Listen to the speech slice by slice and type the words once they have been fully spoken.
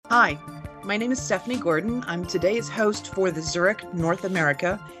Hi, my name is Stephanie Gordon. I'm today's host for the Zurich North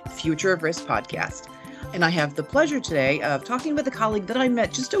America Future of Risk podcast. And I have the pleasure today of talking with a colleague that I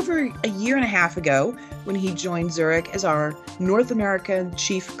met just over a year and a half ago when he joined Zurich as our North American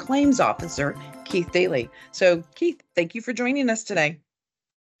Chief Claims Officer, Keith Daly. So, Keith, thank you for joining us today.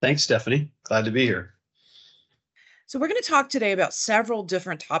 Thanks, Stephanie. Glad to be here. So we're going to talk today about several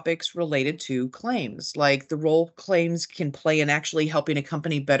different topics related to claims, like the role claims can play in actually helping a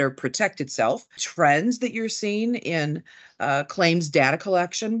company better protect itself, trends that you're seeing in claims data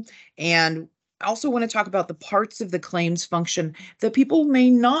collection, and I also want to talk about the parts of the claims function that people may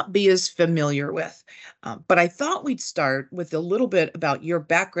not be as familiar with. But I thought we'd start with a little bit about your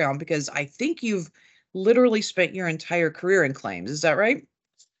background because I think you've literally spent your entire career in claims. Is that right?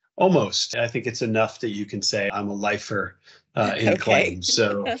 Almost. I think it's enough that you can say I'm a lifer in Okay. claims.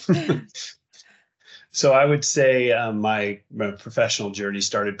 So I would say my professional journey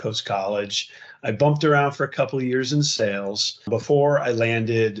started post-college. I bumped around for a couple of years in sales before I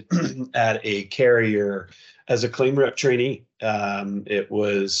landed at a carrier as a claim rep trainee. It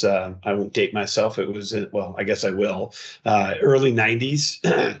was, I won't date myself. It was, well, I guess I will, early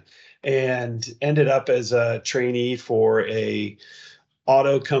 90s and ended up as a trainee for a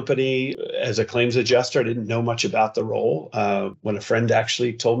auto company as a claims adjuster. I didn't know much about the role when a friend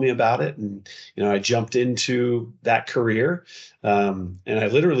actually told me about it. And, I jumped into that career and I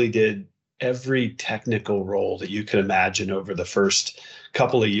literally did every technical role that you could imagine over the first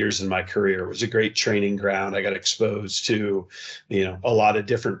couple of years in my career. It was a great training ground. I got exposed to, a lot of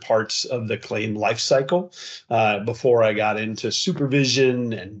different parts of the claim life cycle before I got into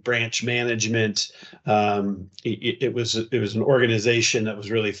supervision and branch management. It was an organization that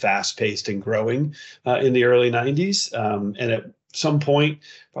was really fast paced and growing in the early 90s. And at some point,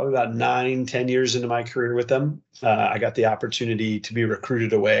 probably about 9, 10 years into my career with them, I got the opportunity to be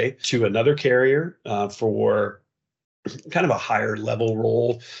recruited away to another carrier for kind of a higher level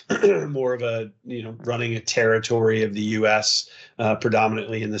role, more of a, running a territory of the US,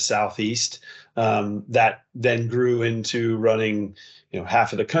 predominantly in the Southeast. That then grew into running,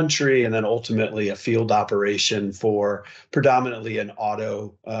 half of the country, and then ultimately a field operation for predominantly an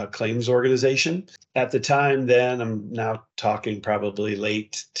auto claims organization. At the time, then, I'm now talking probably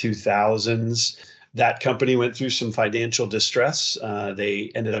late 2000s, that company went through some financial distress.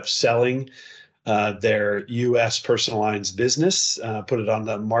 They ended up selling their U.S. personal lines business, put it on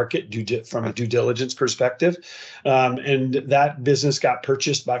the market from a due diligence perspective. And that business got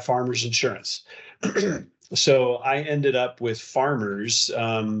purchased by Farmers Insurance. So I ended up with Farmers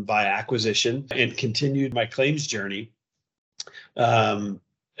by acquisition and continued my claims journey.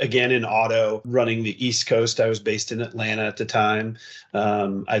 Again, in auto, running the East Coast. I was based in Atlanta at the time.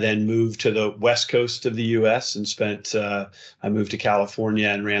 I then moved to the West Coast of the U.S. and I moved to California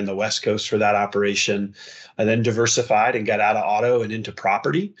and ran the West Coast for that operation. I then diversified and got out of auto and into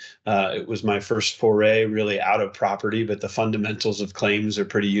property. It was my first foray really out of property, but the fundamentals of claims are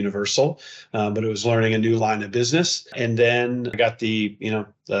pretty universal. But it was learning a new line of business. And then I got the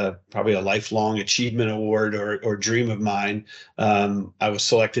probably a lifelong achievement award or dream of mine. I was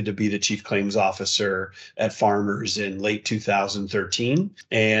selected to be the chief claims officer at Farmers in late 2013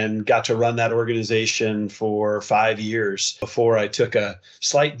 and got to run that organization for 5 years before I took a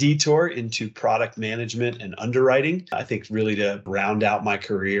slight detour into product management and underwriting. I think really to round out my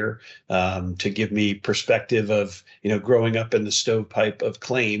career, to give me perspective of, growing up in the stovepipe of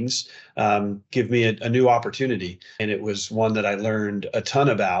claims, give me a new opportunity. And it was one that I learned a ton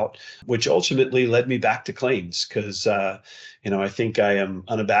about, which ultimately led me back to claims because, I think I am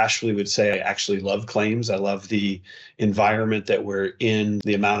unabashedly would say I actually love claims. I love the environment that we're in,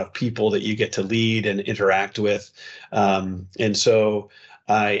 the amount of people that you get to lead and interact with. And so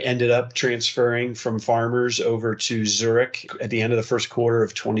I ended up transferring from Farmers over to Zurich at the end of the first quarter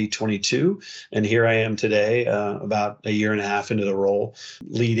of 2022. And here I am today, about a year and a half into the role,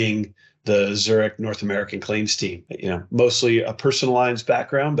 leading the Zurich North American claims team. Mostly a personal lines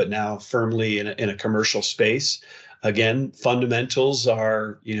background, but now firmly in a commercial space. Again, fundamentals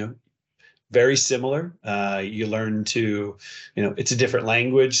are, very similar. You learn to, it's a different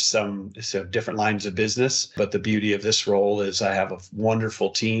language, some different lines of business. But the beauty of this role is I have a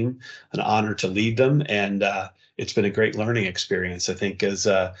wonderful team, an honor to lead them. And it's been a great learning experience. I think as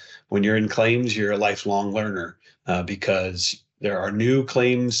when you're in claims, you're a lifelong learner because there are new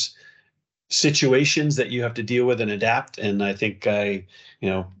claims situations that you have to deal with and adapt. And I think I,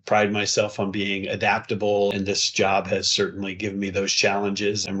 pride myself on being adaptable. And this job has certainly given me those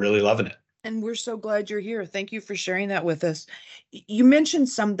challenges. I'm really loving it. And we're so glad you're here. Thank you for sharing that with us. You mentioned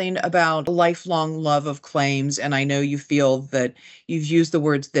something about a lifelong love of claims, and I know you feel that you've used the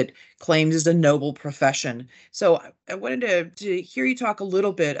words that claims is a noble profession. So I wanted to hear you talk a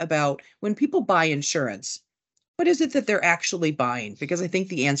little bit about when people buy insurance, what is it that they're actually buying? Because I think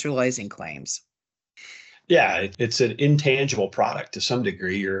the answer lies in claims. Yeah, it's an intangible product to some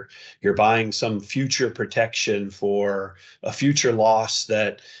degree. You're buying some future protection for a future loss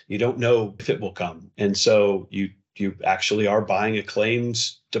that you don't know if it will come. And so you actually are buying a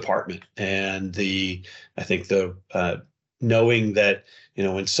claims department. And the I think the knowing that,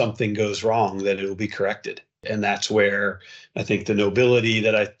 when something goes wrong, that it'll be corrected. And that's where I think the nobility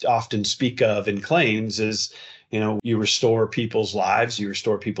that I often speak of in claims is, you restore people's lives, you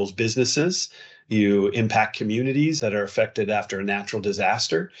restore people's businesses, you impact communities that are affected after a natural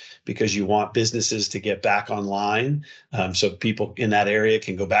disaster because you want businesses to get back online, so people in that area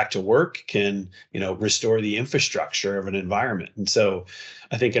can go back to work, can restore the infrastructure of an environment. And so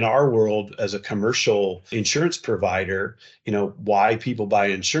I think in our world as a commercial insurance provider, why people buy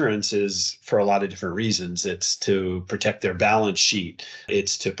insurance is for a lot of different reasons. It's to protect their balance sheet,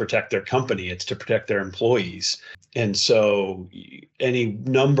 it's to protect their company, it's to protect their employees. And so any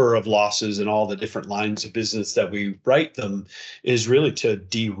number of losses in all the different lines of business that we write them is really to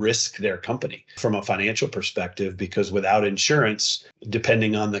de-risk their company from a financial perspective, because without insurance,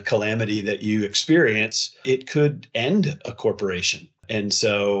 depending on the calamity that you experience, it could end a corporation. And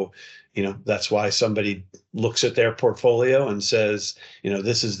so, that's why somebody looks at their portfolio and says,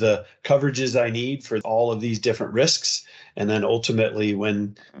 this is the coverages I need for all of these different risks. And then ultimately,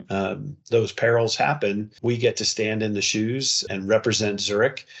 when those perils happen, we get to stand in the shoes and represent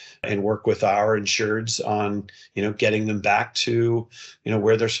Zurich and work with our insureds on, getting them back to,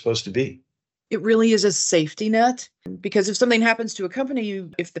 where they're supposed to be. It really is a safety net because if something happens to a company,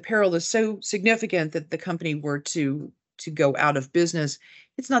 if the peril is so significant that the company were to go out of business,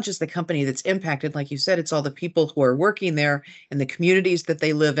 it's not just the company that's impacted. Like you said, it's all the people who are working there and the communities that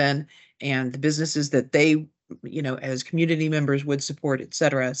they live in and the businesses that they, as community members would support, et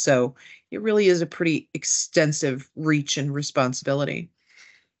cetera. So it really is a pretty extensive reach and responsibility.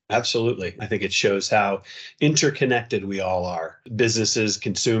 Absolutely. I think it shows how interconnected we all are. Businesses,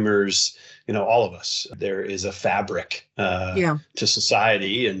 consumers, all of us. There is a fabric Yeah, to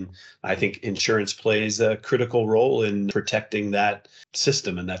society. And I think insurance plays a critical role in protecting that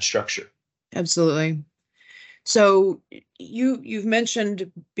system and that structure. absolutely. So you've mentioned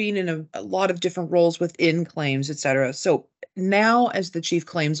being in a lot of different roles within claims, et cetera. So now, as the chief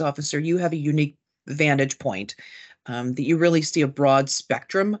claims officer, you have a unique vantage point that you really see a broad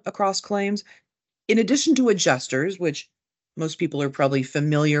spectrum across claims. In addition to adjusters, which most people are probably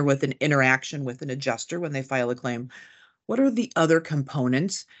familiar with an interaction with an adjuster when they file a claim, what are the other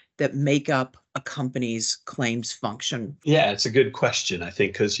components that make up a company's claims function? Yeah, it's a good question. I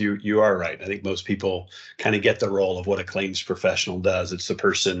think because you are right. I think most people kind of get the role of what a claims professional does. It's the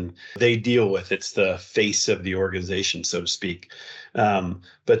person they deal with. It's the face of the organization, so to speak.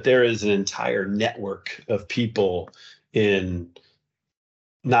 But there is an entire network of people in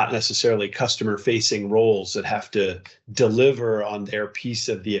not necessarily customer facing roles that have to deliver on their piece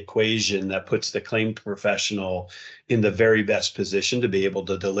of the equation that puts the claim professional in the very best position to be able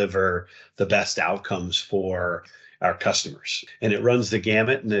to deliver the best outcomes for our customers. And it runs the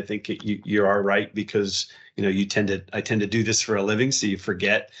gamut. And I think you are right because, I tend to do this for a living. So you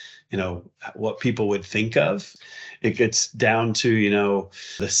forget, what people would think of. It gets down to,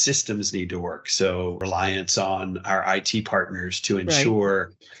 the systems need to work. So reliance on our IT partners to Right.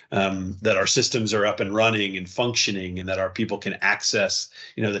 ensure that our systems are up and running and functioning and that our people can access,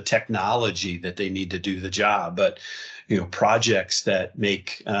 the technology that they need to do the job. But, projects that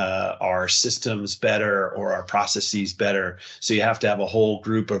make our systems better or our processes better. So you have to have a whole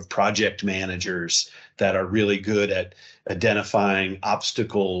group of project managers that are really good at identifying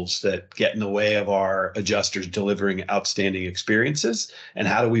obstacles that get in the way of our adjusters delivering outstanding experiences, and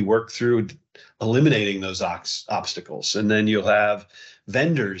how do we work through eliminating those obstacles. And then you'll have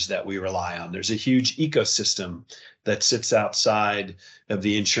vendors that we rely on. There's a huge ecosystem that sits outside of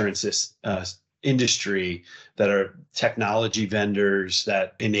the insurance industry that are technology vendors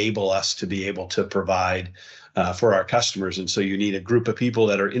that enable us to be able to provide for our customers. And so you need a group of people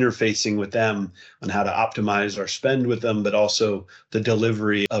that are interfacing with them on how to optimize our spend with them, but also the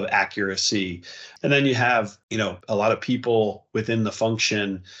delivery of accuracy. And then you have, a lot of people within the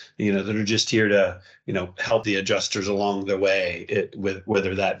function, that are just here to, help the adjusters along the way, with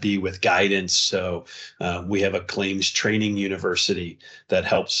whether that be with guidance. So we have a claims training university that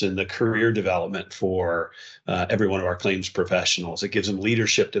helps in the career development for every one of our claims professionals. It gives them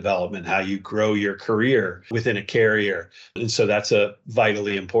leadership development, how you grow your career within a carrier. And so that's a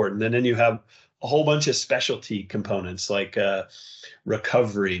vitally important. And then you have a whole bunch of specialty components like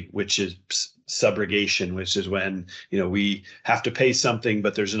recovery, which is subrogation, which is when we have to pay something,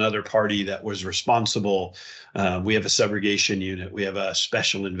 but there's another party that was responsible. We have a subrogation unit. We have a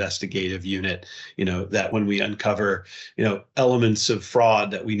special investigative unit. That when we uncover elements of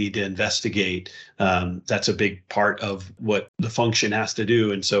fraud that we need to investigate, that's a big part of what the function has to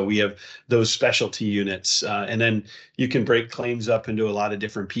do. And so we have those specialty units, and then you can break claims up into a lot of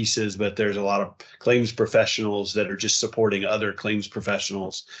different pieces, but there's a lot of claims professionals that are just supporting other claims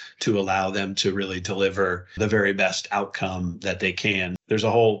professionals to allow them to really deliver the very best outcome that they can. There's a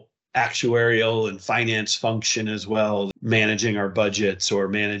whole actuarial and finance function as well, managing our budgets or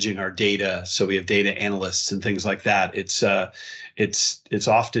managing our data. So we have data analysts and things like that. It's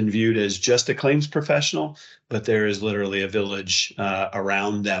often viewed as just a claims professional, but there is literally a village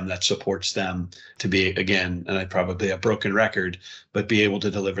around them that supports them to be, again, and I probably a broken record, but be able to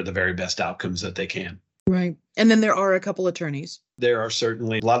deliver the very best outcomes that they can. Right. And then there are a couple attorneys. There are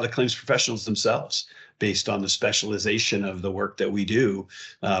certainly a lot of the claims professionals themselves, based on the specialization of the work that we do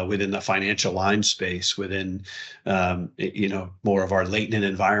within the financial line space, within more of our latent and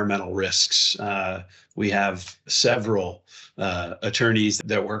environmental risks. We have several attorneys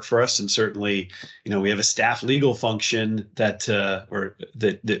that work for us, and certainly, we have a staff legal function that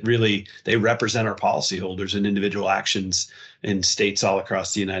really they represent our policyholders in individual actions in states all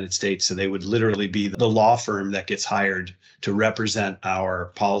across the United States. So they would literally be the law firm that gets hired to represent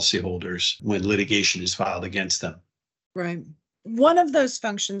our policyholders when litigation is filed against them. Right. One of those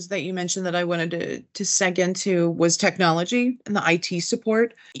functions that you mentioned that I wanted to seg into was technology and the IT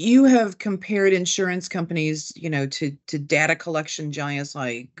support. You have compared insurance companies, to data collection giants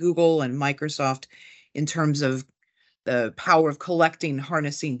like Google and Microsoft in terms of the power of collecting,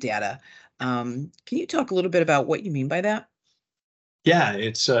 harnessing data. Can you talk a little bit about what you mean by that? Yeah,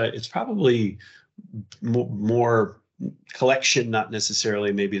 it's probably more collection, not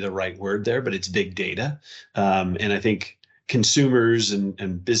necessarily maybe the right word there, but it's big data. And I think consumers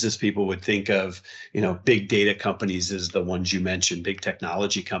and business people would think of, big data companies as the ones you mentioned, big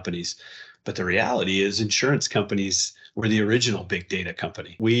technology companies. But the reality is insurance companies were the original big data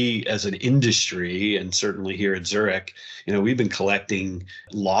company. We, as an industry, and certainly here at Zurich, we've been collecting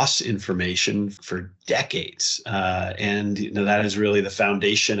loss information for decades. And that is really the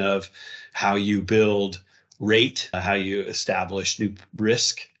foundation of how you build rate, how you establish new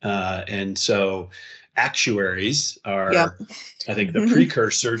risk. And so actuaries are, I think, the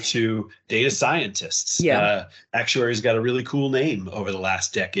precursor to data scientists. Actuaries got a really cool name over the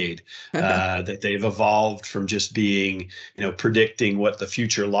last decade, that they've evolved from just being, predicting what the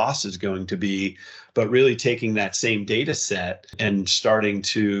future loss is going to be, but really taking that same data set and starting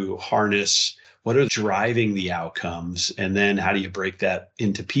to harness what are driving the outcomes, and then how do you break that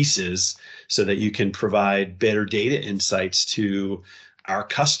into pieces so that you can provide better data insights to our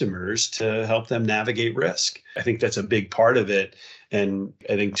customers to help them navigate risk. I think that's a big part of it. And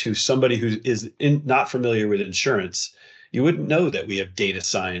I think to somebody who is not familiar with insurance, you wouldn't know that we have data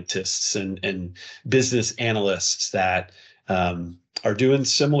scientists and business analysts that are doing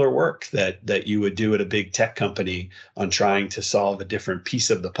similar work that you would do at a big tech company on trying to solve a different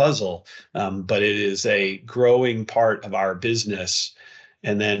piece of the puzzle. But it is a growing part of our business.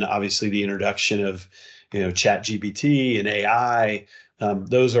 And then obviously the introduction of, ChatGPT and AI,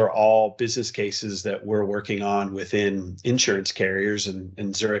 those are all business cases that we're working on within insurance carriers,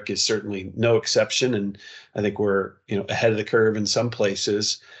 and Zurich is certainly no exception. And I think we're ahead of the curve in some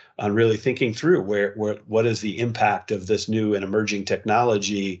places on really thinking through what is the impact of this new and emerging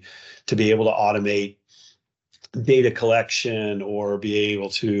technology to be able to automate data collection or be able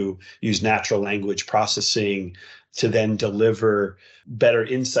to use natural language processing to then deliver better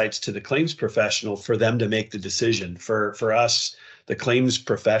insights to the claims professional for them to make the decision. For us, the claims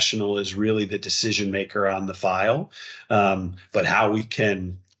professional is really the decision maker on the file, but how we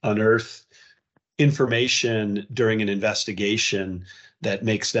can unearth information during an investigation that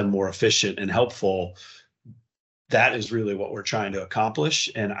makes them more efficient and helpful, that is really what we're trying to accomplish.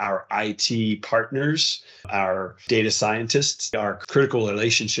 And our IT partners, our data scientists, our critical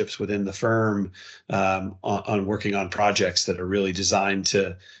relationships within the firm on working on projects that are really designed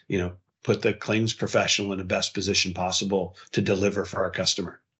to, put the claims professional in the best position possible to deliver for our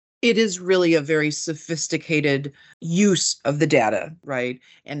customer. It is really a very sophisticated use of the data, right?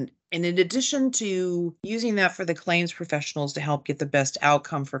 And in addition to using that for the claims professionals to help get the best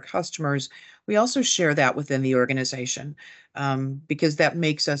outcome for customers, we also share that within the organization, because that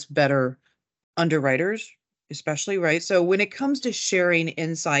makes us better underwriters, especially, right? So when it comes to sharing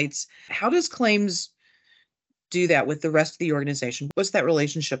insights, how does claims do that with the rest of the organization? What's that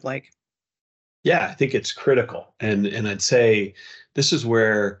relationship like? Yeah, I think it's critical. And I'd say this is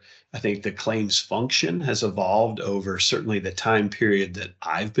where I think the claims function has evolved over certainly the time period that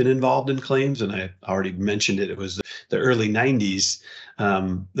I've been involved in claims. And I already mentioned it, it was the early 90s.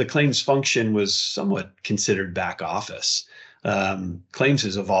 The claims function was somewhat considered back office. Claims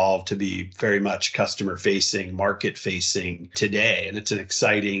has evolved to be very much customer facing, market facing today. And it's an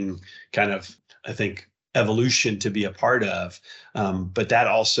exciting kind of, I think, evolution to be a part of. But that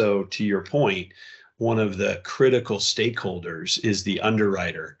also, to your point, one of the critical stakeholders is the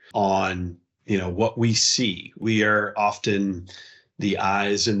underwriter on, what we see. We are often the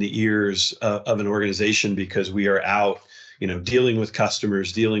eyes and the ears of an organization because we are out, dealing with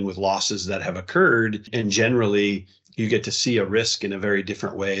customers, dealing with losses that have occurred. And generally, you get to see a risk in a very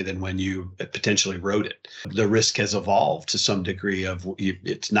different way than when you potentially wrote it. The risk has evolved to some degree of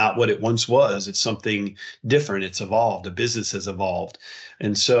it's not what it once was. It's something different. It's evolved. The business has evolved.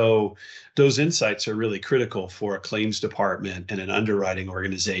 And so those insights are really critical for a claims department and an underwriting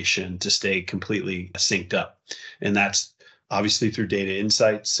organization to stay completely synced up. And that's obviously through data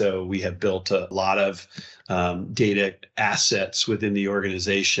insights. So we have built a lot of data assets within the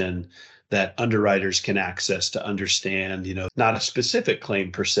organization that underwriters can access to understand, not a specific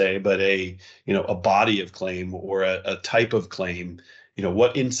claim per se, but a body of claim or a type of claim.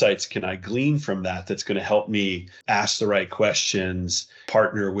 What insights can I glean from that that's going to help me ask the right questions,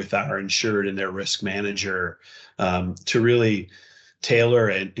 partner with our insured and their risk manager to really tailor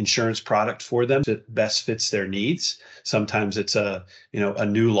an insurance product for them that best fits their needs. Sometimes it's a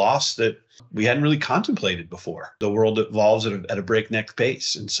new loss that we hadn't really contemplated before. The world evolves at a breakneck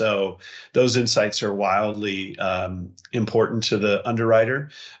pace. And so those insights are wildly important to the underwriter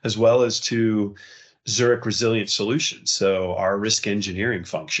as well as to Zurich Resilient Solutions. So our risk engineering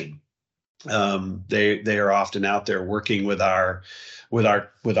function. They are often out there working with our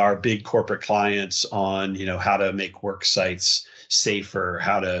big corporate clients on how to make work sites safer,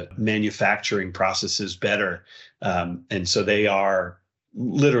 how to manufacturing processes better, and so they are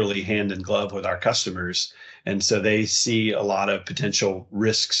literally hand in glove with our customers, and so they see a lot of potential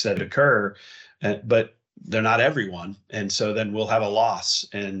risks that occur, but they're not everyone, and so then we'll have a loss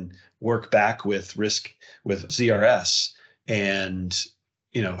and work back with risk with ZRS and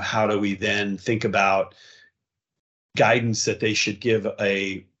how do we then think about guidance that they should give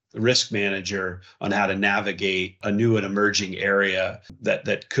a risk manager on how to navigate a new and emerging area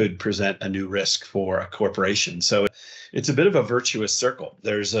that could present a new risk for a corporation. So it's a bit of a virtuous circle.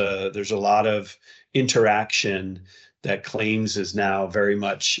 There's a lot of interaction that claims is now very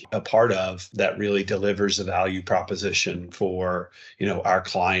much a part of that really delivers a value proposition for our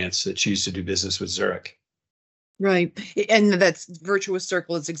clients that choose to do business with Zurich. Right. And that's virtuous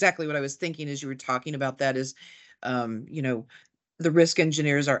circle. It's exactly what I was thinking as you were talking about that is, the risk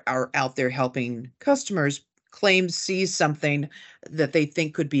engineers are out there helping customers. Claims sees something that they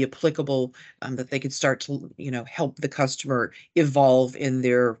think could be applicable, that they could start to, help the customer evolve in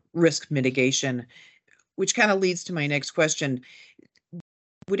their risk mitigation, which kind of leads to my next question.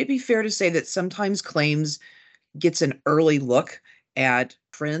 Would it be fair to say that sometimes claims gets an early look at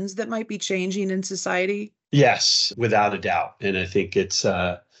trends that might be changing in society? Yes, without a doubt. And I think it's,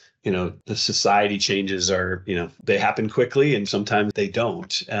 the society changes are, they happen quickly and sometimes they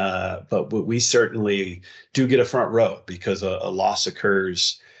don't. But we certainly do get a front row because a loss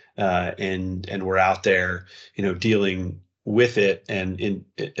occurs and we're out there, dealing with it and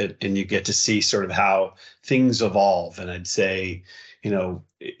you get to see sort of how things evolve. And I'd say,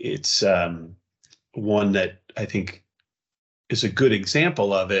 it's one that I think is a good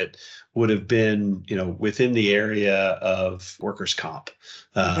example of it would have been, within the area of workers' comp.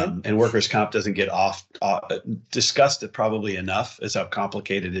 And workers' comp doesn't get discussed probably enough as how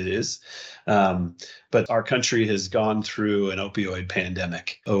complicated it is. But our country has gone through an opioid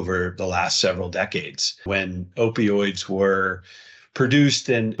pandemic over the last several decades. When opioids were produced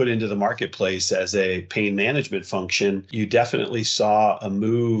and put into the marketplace as a pain management function, you definitely saw a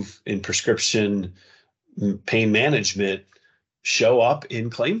move in prescription pain management show up in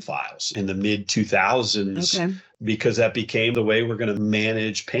claim files in the mid 2000s because that became the way we're going to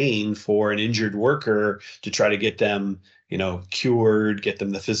manage pain for an injured worker to try to get them, cured, get them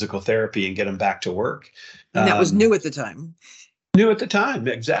the physical therapy and get them back to work. And that was new at the time. New at the time,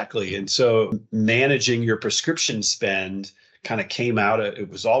 exactly. And so managing your prescription spend kind of came out of, it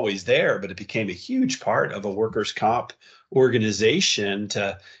was always there, but it became a huge part of a workers' comp organization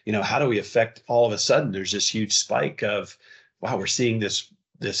to, how do we affect all of a sudden there's this huge spike of, wow, we're seeing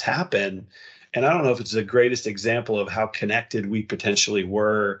this happen. And I don't know if it's the greatest example of how connected we potentially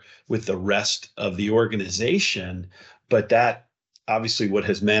were with the rest of the organization, but that obviously what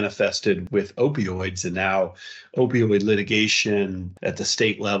has manifested with opioids and now opioid litigation at the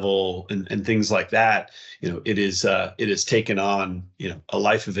state level and things like that, it has taken on, a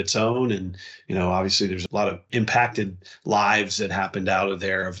life of its own. And, obviously there's a lot of impacted lives that happened out of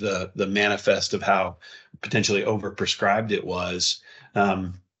there of the manifest of how potentially overprescribed it was.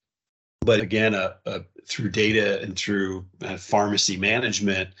 But again, through data and through pharmacy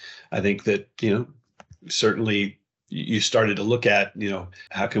management, I think that, certainly you started to look at,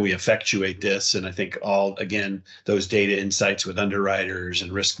 how can we effectuate this? And I think again, those data insights with underwriters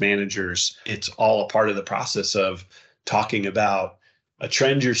and risk managers, it's all a part of the process of talking about a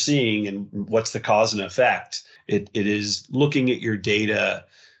trend you're seeing and what's the cause and effect. It is looking at your data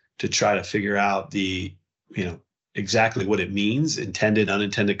to try to figure out exactly what it means, intended,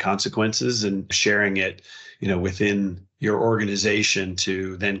 unintended consequences, and sharing it, within your organization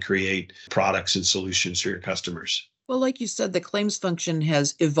to then create products and solutions for your customers. Well, like you said, the claims function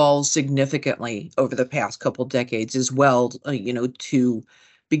has evolved significantly over the past couple decades as well, to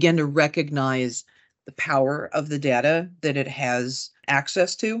begin to recognize the power of the data that it has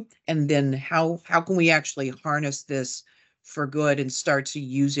access to, and then how can we actually harness this for good and start to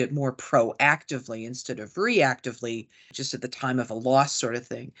use it more proactively instead of reactively, just at the time of a loss sort of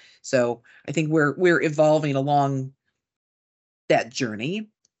thing. So I think we're evolving along that journey.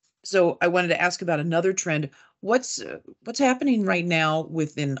 So I wanted to ask about another trend. What's happening right now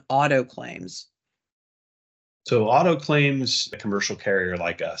within auto claims? So auto claims, a commercial carrier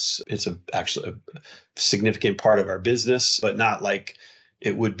like us, it's actually a significant part of our business, but not like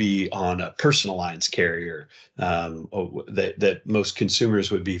it would be on a personal lines carrier that most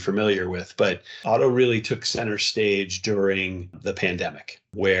consumers would be familiar with. But auto really took center stage during the pandemic,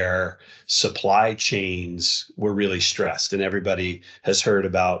 where supply chains were really stressed, and everybody has heard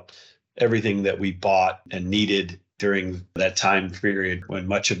about everything that we bought and needed during that time period when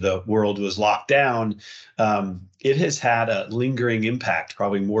much of the world was locked down. It has had a lingering impact,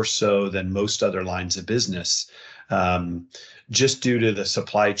 probably more so than most other lines of business, just due to the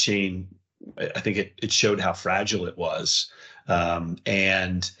supply chain. I think it showed how fragile it was.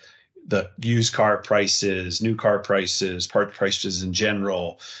 And the used car prices, new car prices, part prices in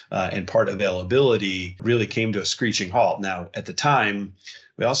general, and part availability really came to a screeching halt. Now, at the time,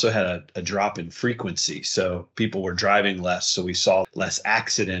 we also had a drop in frequency. So people were driving less. So we saw less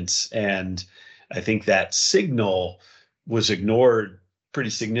accidents. And I think that signal was ignored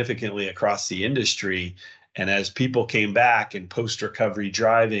pretty significantly across the industry. And as people came back and post-recovery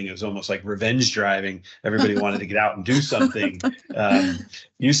driving, it was almost like revenge driving. Everybody wanted to get out and do something.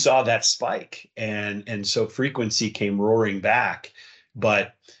 You saw that spike. And so frequency came roaring back.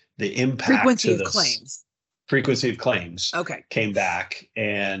 But the impact Frequency of claims. Frequency of claims Okay. came back.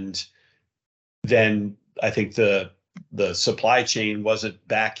 And then I think the supply chain wasn't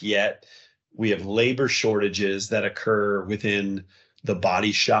back yet. We have labor shortages that occur within the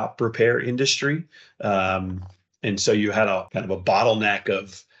body shop repair industry. And so you had a kind of a bottleneck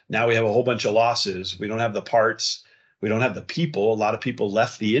of, now we have a whole bunch of losses. We don't have the parts. We don't have the people. A lot of people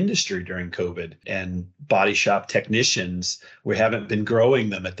left the industry during COVID, and body shop technicians, we haven't been growing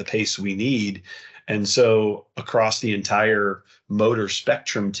them at the pace we need. And so across the entire motor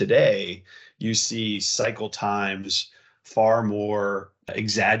spectrum today, you see cycle times far more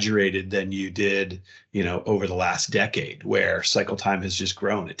exaggerated than you did, over the last decade, where cycle time has just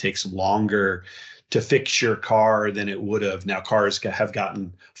grown. It takes longer to fix your car than it would have. Now cars have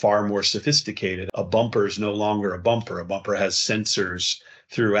gotten far more sophisticated. A bumper is no longer a bumper. A bumper has sensors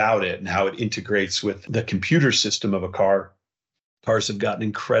throughout it and how it integrates with the computer system of a car. Cars have gotten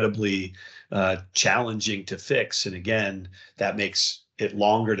incredibly challenging to fix. And again, that makes it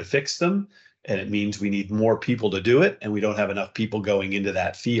longer to fix them. And it means we need more people to do it, and we don't have enough people going into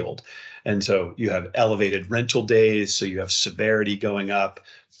that field. And so you have elevated rental days, so you have severity going up,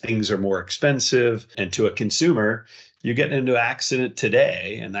 things are more expensive. And to a consumer, you get into an accident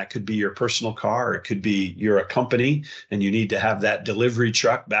today, and that could be your personal car, it could be you're a company and you need to have that delivery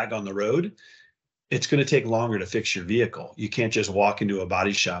truck back on the road. It's going to take longer to fix your vehicle. You can't just walk into a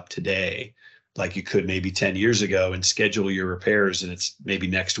body shop today like you could maybe 10 years ago and schedule your repairs, and it's maybe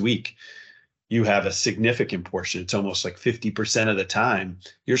next week. You have a significant portion. It's almost like 50% of the time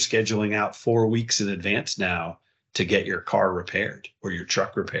you're scheduling out 4 weeks in advance now to get your car repaired or your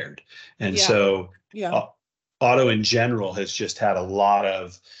truck repaired. And Yeah. so Yeah. auto in general has just had a lot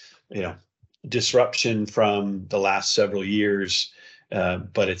of, disruption from the last several years.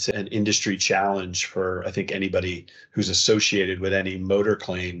 But it's an industry challenge for, I think, anybody who's associated with any motor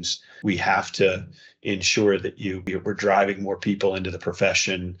claims. We have to ensure that we're driving more people into the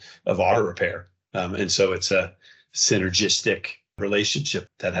profession of auto repair. And so it's a synergistic relationship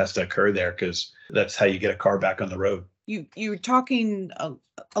that has to occur there, because that's how you get a car back on the road. You're talking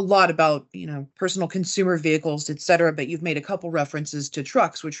a lot about, personal consumer vehicles, et cetera, but you've made a couple references to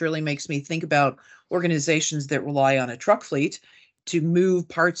trucks, which really makes me think about organizations that rely on a truck fleet to move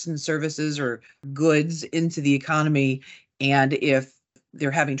parts and services or goods into the economy. And if they're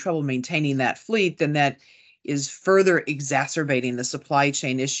having trouble maintaining that fleet, then that is further exacerbating the supply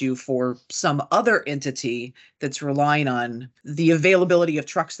chain issue for some other entity that's relying on the availability of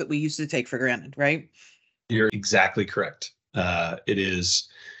trucks that we used to take for granted, right? You're exactly correct.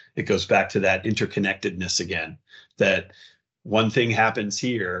 It goes back to that interconnectedness again, that one thing happens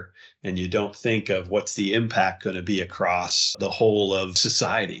here and you don't think of what's the impact going to be across the whole of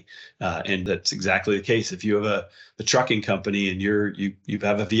society. And that's exactly the case. If you have a trucking company and you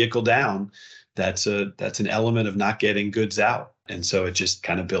have a vehicle down, that's an element of not getting goods out. And so it just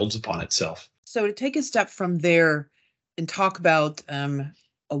kind of builds upon itself. So to take a step from there and talk about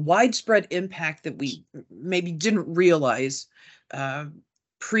a widespread impact that we maybe didn't realize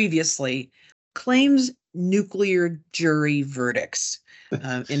previously, claims nuclear jury verdicts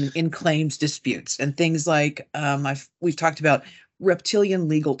in claims disputes, and things like we've talked about reptilian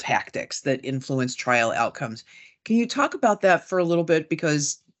legal tactics that influence trial outcomes. Can you talk about that for a little bit?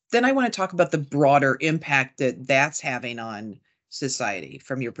 Because then I want to talk about the broader impact that that's having on society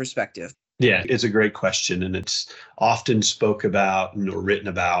from your perspective. Yeah, it's a great question, and it's often spoke about or written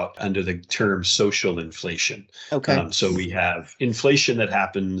about under the term social inflation. Okay. So we have inflation that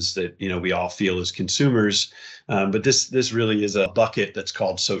happens that we all feel as consumers, but this really is a bucket that's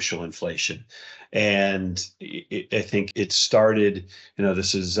called social inflation. And I think it started,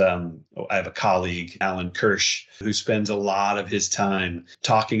 this is, I have a colleague, Alan Kirsch, who spends a lot of his time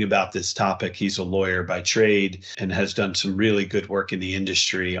talking about this topic. He's a lawyer by trade and has done some really good work in the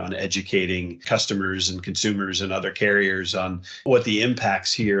industry on educating customers and consumers and other carriers on what the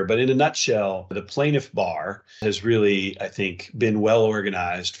impacts here. But in a nutshell, the plaintiff bar has really, I think, been well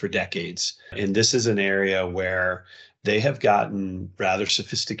organized for decades. And this is an area where they have gotten rather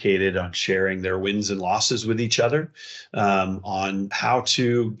sophisticated on sharing their wins and losses with each other, on how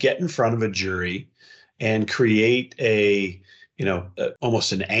to get in front of a jury and create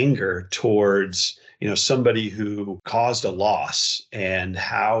almost an anger towards, somebody who caused a loss, and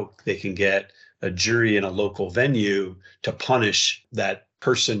how they can get a jury in a local venue to punish that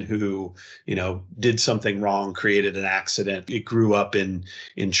person who, did something wrong, created an accident. It grew up in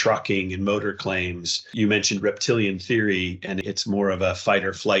trucking and motor claims. You mentioned reptilian theory, and it's more of a fight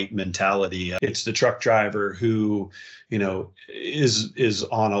or flight mentality. It's the truck driver who, is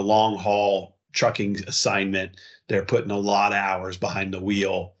on a long haul trucking assignment. They're putting a lot of hours behind the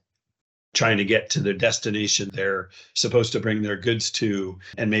wheel, trying to get to their destination they're supposed to bring their goods to.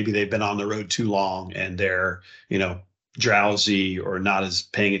 And maybe they've been on the road too long and they're, drowsy or not as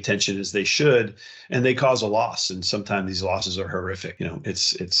paying attention as they should, and they cause a loss. And sometimes these losses are horrific.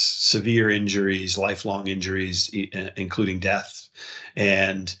 It's severe injuries, lifelong injuries, including death.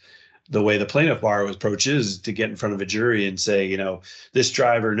 And the way the plaintiff bar approach is to get in front of a jury and say, this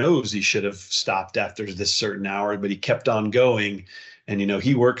driver knows he should have stopped after this certain hour, but he kept on going. And,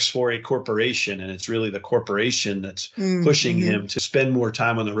 he works for a corporation, and it's really the corporation that's pushing him to spend more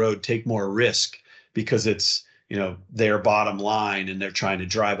time on the road, take more risk, because it's, their bottom line, and they're trying to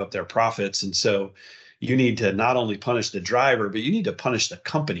drive up their profits. And so you need to not only punish the driver, but you need to punish the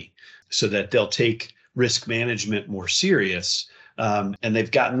company so that they'll take risk management more serious. And they've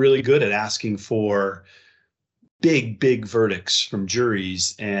gotten really good at asking for big verdicts from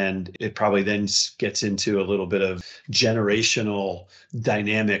juries. And it probably then gets into a little bit of generational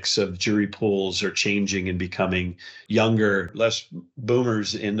dynamics of jury pools are changing and becoming younger, less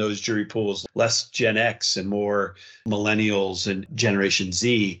boomers in those jury pools, less Gen X and more millennials and Generation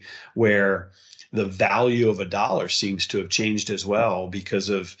Z, where the value of a dollar seems to have changed as well because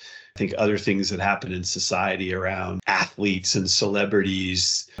of, I think, other things that happen in society around athletes and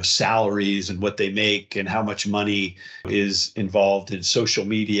celebrities, salaries and what they make and how much money is involved in social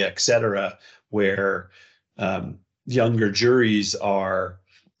media, et cetera, where younger juries are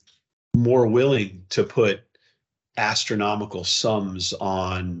more willing to put astronomical sums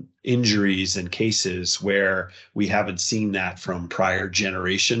on injuries and cases where we haven't seen that from prior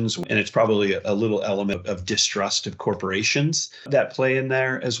generations. And it's probably a little element of distrust of corporations that play in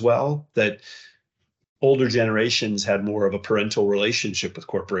there as well, that older generations had more of a parental relationship with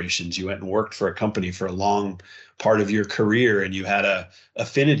corporations. You went and worked for a company for a long part of your career and you had a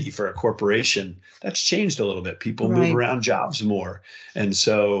affinity for a corporation. That's changed a little bit. People move Right. around jobs more. And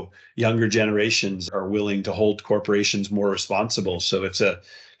so younger generations are willing to hold corporations more responsible. So it's a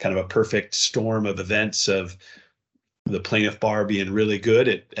kind of a perfect storm of events of the plaintiff bar being really good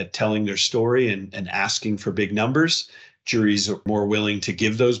at telling their story and asking for big numbers. Juries are more willing to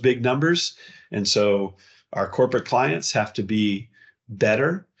give those big numbers. And so our corporate clients have to be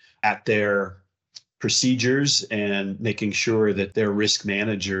better at their procedures and making sure that their risk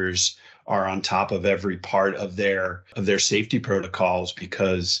managers are on top of every part of their safety protocols,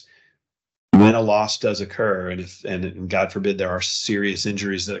 because when a loss does occur, and God forbid there are serious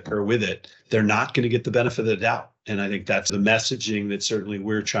injuries that occur with it, they're not going to get the benefit of the doubt. And I think that's the messaging that certainly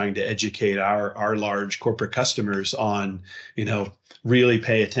we're trying to educate our large corporate customers on. Really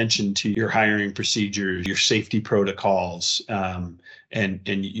pay attention to your hiring procedures, your safety protocols,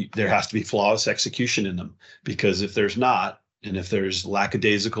 there has to be flawless execution in them. Because if there's not, and if there's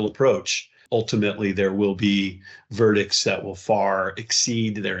lackadaisical approach, ultimately there will be verdicts that will far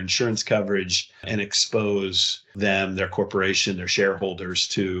exceed their insurance coverage and expose them, their corporation, their shareholders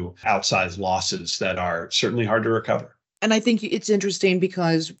to outsized losses that are certainly hard to recover. And I think it's interesting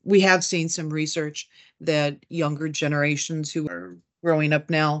because we have seen some research that younger generations who are growing up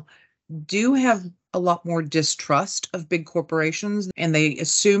now do have a lot more distrust of big corporations, and they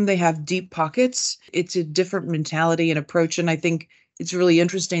assume they have deep pockets. It's a different mentality and approach. And I think it's really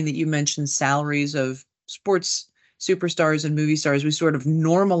interesting that you mentioned salaries of sports superstars and movie stars. We sort of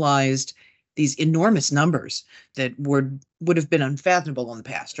normalized these enormous numbers that would have been unfathomable in the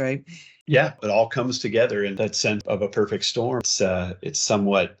past, right? Yeah, it all comes together in that sense of a perfect storm. It's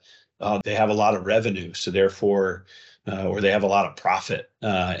somewhat, they have a lot of revenue, so therefore, or they have a lot of profit.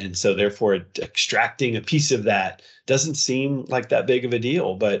 And so therefore extracting a piece of that doesn't seem like that big of a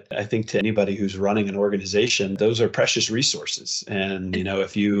deal. But I think to anybody who's running an organization, those are precious resources. And,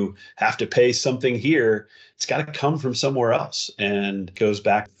 if you have to pay something here, it's got to come from somewhere else. And it goes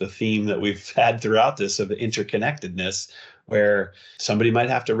back to the theme that we've had throughout this of interconnectedness, where somebody might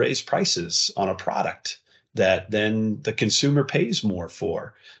have to raise prices on a product that then the consumer pays more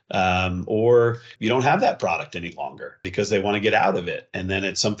for. Or you don't have that product any longer because they want to get out of it. And then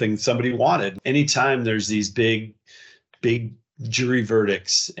it's something somebody wanted. Anytime there's these big jury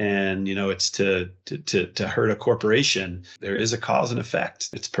verdicts and, it's to hurt a corporation, there is a cause and effect.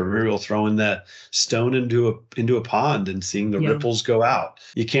 It's proverbial throwing the stone into a pond and seeing the ripples go out.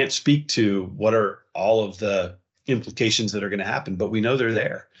 You can't speak to what are all of the implications that are going to happen, but we know they're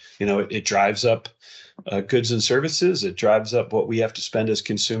there. It drives up goods and services. It drives up what we have to spend as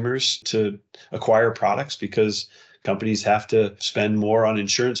consumers to acquire products, because companies have to spend more on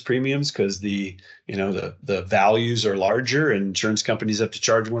insurance premiums because the values are larger, and insurance companies have to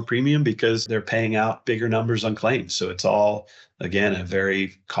charge more premium because they're paying out bigger numbers on claims. So it's all, again, a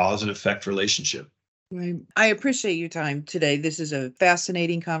very cause and effect relationship. Right. I appreciate your time today. This is a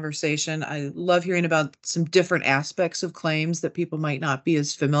fascinating conversation. I love hearing about some different aspects of claims that people might not be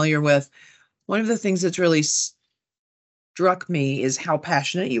as familiar with. One of the things that's really struck me is how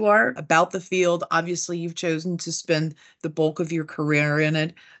passionate you are about the field. Obviously, you've chosen to spend the bulk of your career in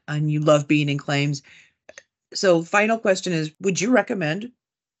it, and you love being in claims. So final question is, would you recommend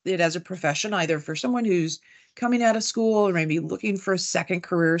it as a profession, either for someone who's coming out of school or maybe looking for a second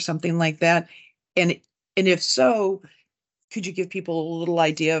career or something like that? And if so, could you give people a little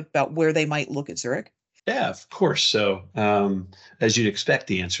idea about where they might look at Zurich? Yeah, of course. So, as you'd expect,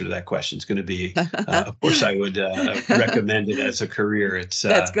 the answer to that question is going to be, of course, I would recommend it as a career. It's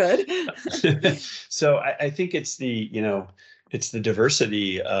That's good. So I think it's it's the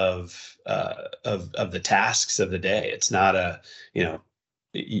diversity of the tasks of the day. It's not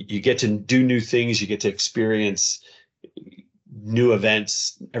you get to do new things, you get to experience new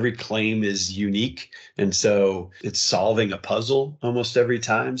events. Every claim is unique. And so it's solving a puzzle almost every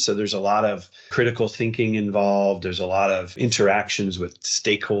time. So there's a lot of critical thinking involved. There's a lot of interactions with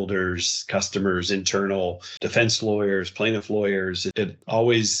stakeholders, customers, internal defense lawyers, plaintiff lawyers. It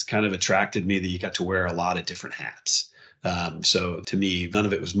always kind of attracted me that you got to wear a lot of different hats. So to me, none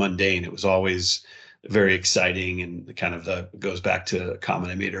of it was mundane. It was always very exciting, and kind of goes back to a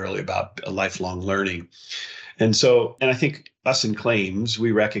comment I made earlier about a lifelong learning. And so, and I think us in claims,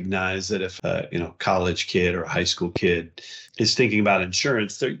 we recognize that if a college kid or a high school kid is thinking about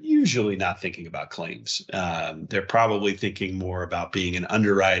insurance, they're usually not thinking about claims. They're probably thinking more about being an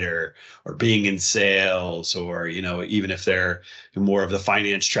underwriter or being in sales, or, even if they're more of the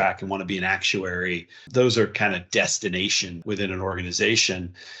finance track and want to be an actuary, those are kind of destination within an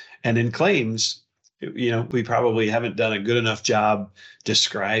organization. And in claims, we probably haven't done a good enough job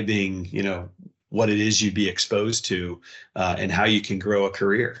describing, what it is you'd be exposed to and how you can grow a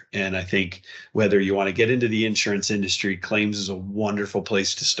career. And I think whether you want to get into the insurance industry, claims is a wonderful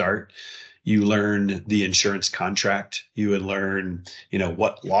place to start. You learn the insurance contract. You would learn,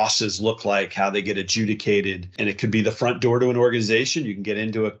 what losses look like, how they get adjudicated. And it could be the front door to an organization. You can get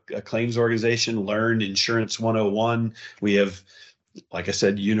into a claims organization, learn Insurance 101. We have, like I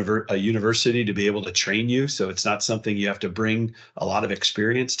said, a university to be able to train you. So it's not something you have to bring a lot of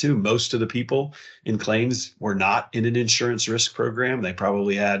experience to. Most of the people in claims were not in an insurance risk program. They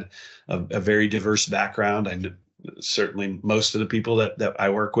probably had a very diverse background. And certainly most of the people that I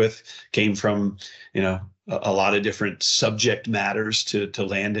work with came from, a lot of different subject matters to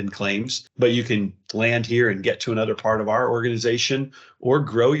land in claims. But you can land here and get to another part of our organization or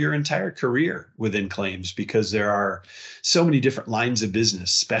grow your entire career within claims, because there are so many different lines of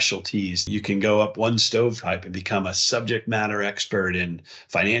business, specialties. You can go up one stovepipe and become a subject matter expert in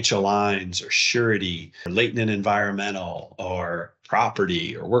financial lines or surety or latent and environmental or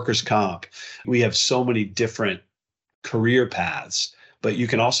property or workers' comp. We have so many different career paths. But you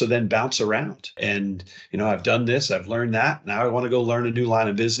can also then bounce around and, I've done this, I've learned that. Now I want to go learn a new line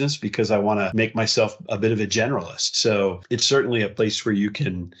of business because I want to make myself a bit of a generalist. So it's certainly a place where you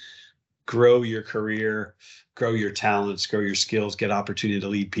can grow your career, grow your talents, grow your skills, get opportunity to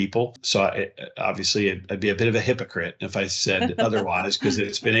lead people. So I'd be a bit of a hypocrite if I said otherwise, because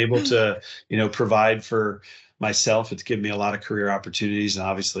it's been able to, provide for myself. It's given me a lot of career opportunities, and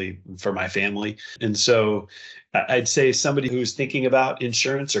obviously for my family. And so I'd say somebody who's thinking about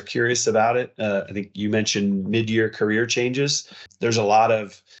insurance or curious about it, I think you mentioned mid-year career changes. There's a lot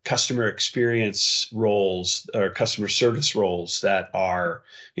of customer experience roles or customer service roles that are,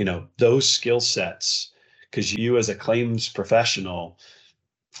 those skill sets, because you as a claims professional,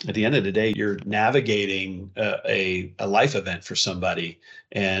 at the end of the day, you're navigating a life event for somebody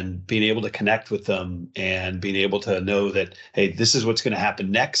and being able to connect with them and being able to know that, hey, this is what's going to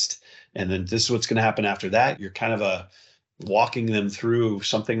happen next. And then this is what's going to happen after that. You're kind of walking them through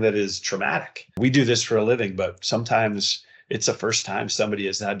something that is traumatic. We do this for a living, but sometimes it's the first time somebody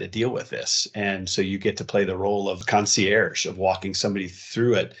has had to deal with this. And so you get to play the role of concierge, of walking somebody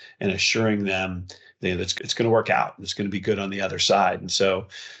through it and assuring them that it's going to work out. It's going to be good on the other side. And so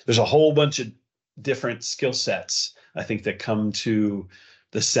there's a whole bunch of different skill sets, I think, that come to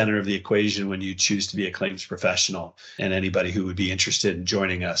the center of the equation when you choose to be a claims professional. And anybody who would be interested in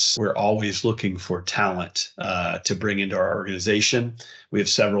joining us, we're always looking for talent to bring into our organization. We have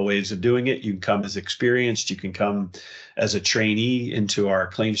several ways of doing it. You can come as experienced. You can come as a trainee into our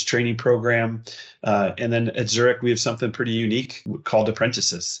claims training program. And then at Zurich, we have something pretty unique called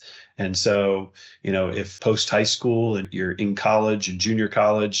apprentices. And so, if post high school and you're in college and junior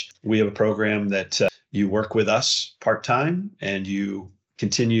college, we have a program that you work with us part-time and you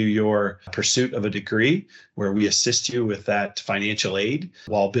continue your pursuit of a degree where we assist you with that financial aid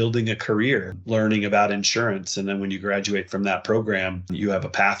while building a career, learning about insurance. And then when you graduate from that program, you have a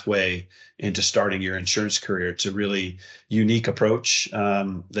pathway into starting your insurance career. It's a really unique approach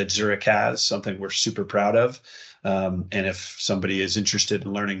that Zurich has, something we're super proud of. And if somebody is interested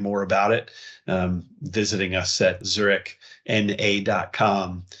in learning more about it, visiting us at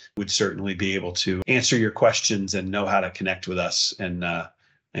zurichna.com would certainly be able to answer your questions and know how to connect with us and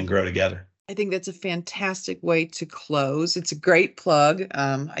grow together. I think that's a fantastic way to close. It's a great plug.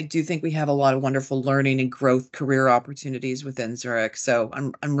 I do think we have a lot of wonderful learning and growth career opportunities within Zurich. So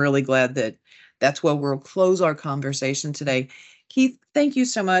I'm really glad that that's where we'll close our conversation today. Keith, thank you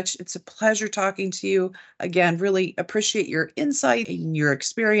so much. It's a pleasure talking to you. Again, really appreciate your insight and your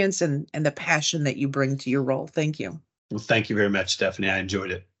experience and the passion that you bring to your role. Thank you. Well, thank you very much, Stephanie. I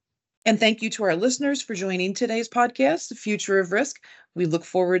enjoyed it. And thank you to our listeners for joining today's podcast, The Future of Risk. We look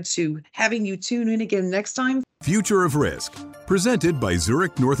forward to having you tune in again next time. Future of Risk, presented by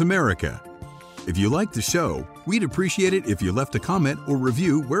Zurich North America. If you like the show, we'd appreciate it if you left a comment or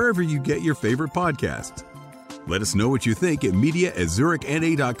review wherever you get your favorite podcasts. Let us know what you think at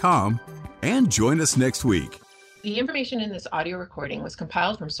media@zurichna.com and join us next week. The information in this audio recording was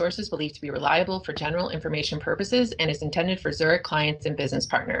compiled from sources believed to be reliable for general information purposes and is intended for Zurich clients and business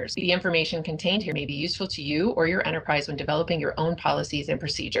partners. The information contained here may be useful to you or your enterprise when developing your own policies and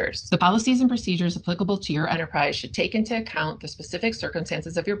procedures. The policies and procedures applicable to your enterprise should take into account the specific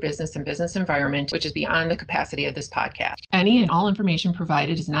circumstances of your business and business environment, which is beyond the capacity of this podcast. Any and all information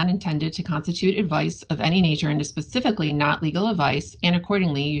provided is not intended to constitute advice of any nature and is specifically not legal advice, and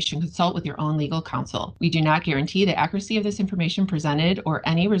accordingly, you should consult with your own legal counsel. We do not guarantee the accuracy of this information presented or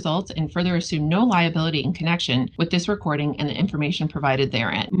any results and further assume no liability in connection with this recording and the information provided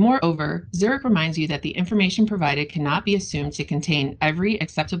therein. Moreover, Zurich reminds you that the information provided cannot be assumed to contain every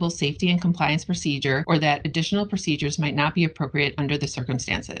acceptable safety and compliance procedure or that additional procedures might not be appropriate under the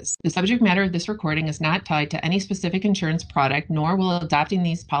circumstances. The subject matter of this recording is not tied to any specific insurance product, nor will adopting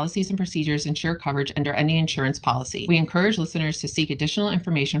these policies and procedures ensure coverage under any insurance policy. We encourage listeners to seek additional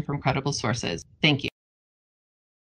information from credible sources. Thank you.